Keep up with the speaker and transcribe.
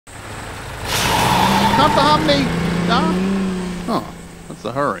Not the Humney! Huh? Huh. What's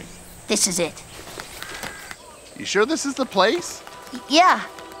the hurry? This is it. You sure this is the place? Yeah.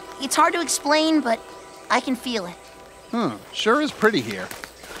 It's hard to explain, but I can feel it. Sure is pretty here.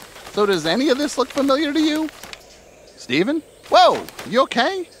 So does any of this look familiar to you? Steven? Whoa, you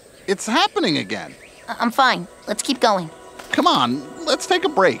okay? It's happening again. I'm fine. Let's keep going. Come on, let's take a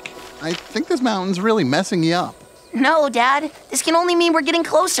break. I think this mountain's really messing you up. No, Dad. This can only mean we're getting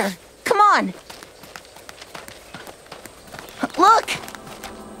closer. Come on. Look!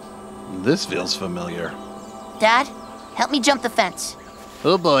 This feels familiar. Dad, help me jump the fence.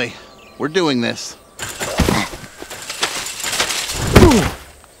 Oh boy, we're doing this.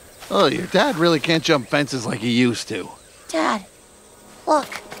 Oh, your dad really can't jump fences like he used to. Dad,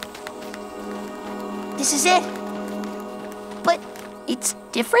 look. This is it. But it's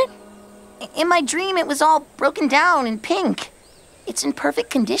different. In my dream, it was all broken down and pink. It's in perfect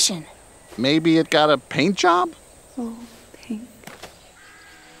condition. Maybe it got a paint job? Oh, pink.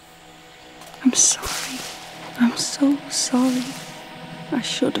 I'm sorry. I'm so sorry. I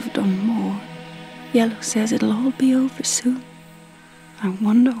should have done more. Yellow says it'll all be over soon. I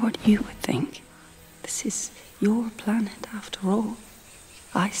wonder what you would think. This is your planet after all.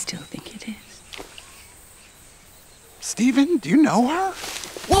 I still think it is. Steven, do you know her?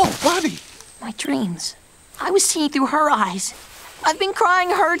 Whoa, buddy! My dreams. I was seeing through her eyes. I've been crying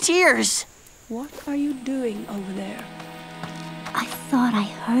her tears. What are you doing over there? I thought I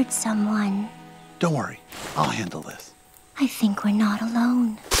heard someone. Don't worry, I'll handle this. I think we're not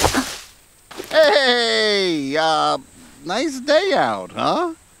alone. Hey, nice day out,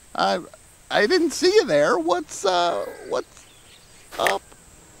 huh? I didn't see you there. What's up?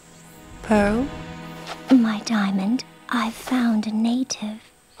 Pearl? My diamond, I've found a native.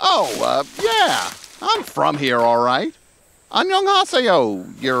 Oh, yeah. I'm from here, all right.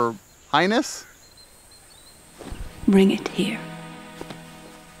 Annyeonghaseyo, Your Highness. Bring it here.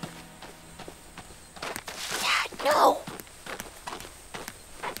 Dad, no.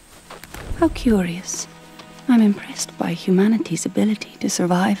 How curious. I'm impressed by humanity's ability to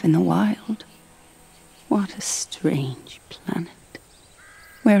survive in the wild. What a strange planet.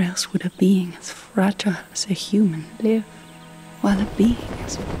 Where else would a being as fragile as a human live, while a being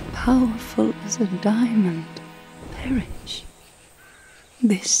as powerful as a diamond perish?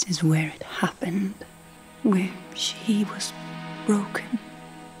 This is where it happened, where she was broken.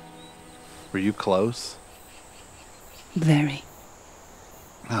 Were you close? Very.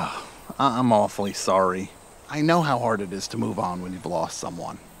 Oh, I'm awfully sorry. I know how hard it is to move on when you've lost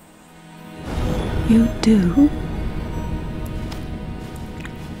someone. You do?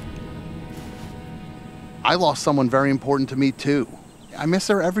 I lost someone very important to me, too. I miss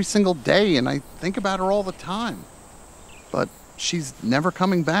her every single day, and I think about her all the time. But she's never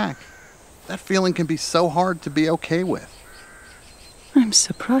coming back. That feeling can be so hard to be okay with. I'm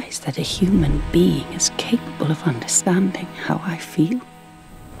surprised that a human being is capable of understanding how I feel.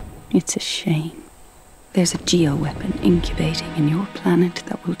 It's a shame. There's a geo-weapon incubating in your planet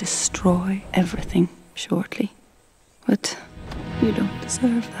that will destroy everything shortly. But you don't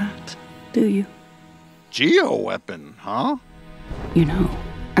deserve that, do you? Geo-weapon, huh? You know,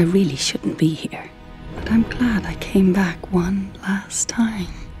 I really shouldn't be here. But I'm glad I came back one last time.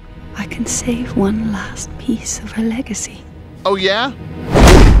 I can save one last piece of her legacy. Oh, yeah?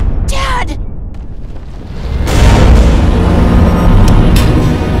 Dad!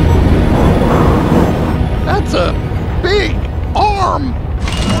 That's a big arm!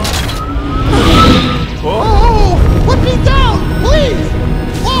 Whoa! Put me down, please!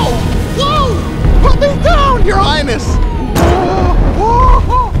 Whoa! Whoa! Put me down, Your Highness!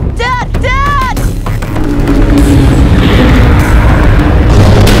 Dad! Dad!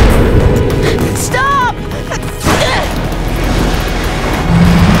 Stop!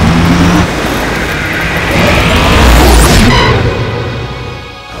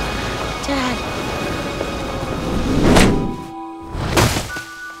 Dad.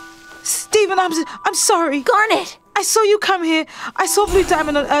 Steven, I'm sorry. Garnet! I saw you come here. I saw Blue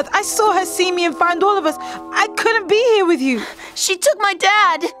Diamond on Earth. I saw her see me and find all of us. I couldn't be here with you. She took my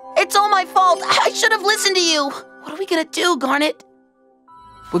dad! It's all my fault. I should have listened to you. What are we gonna do, Garnet?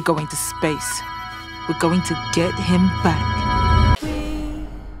 We're going to space. We're going to get him back. We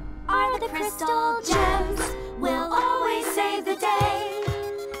are the crystal gems. We'll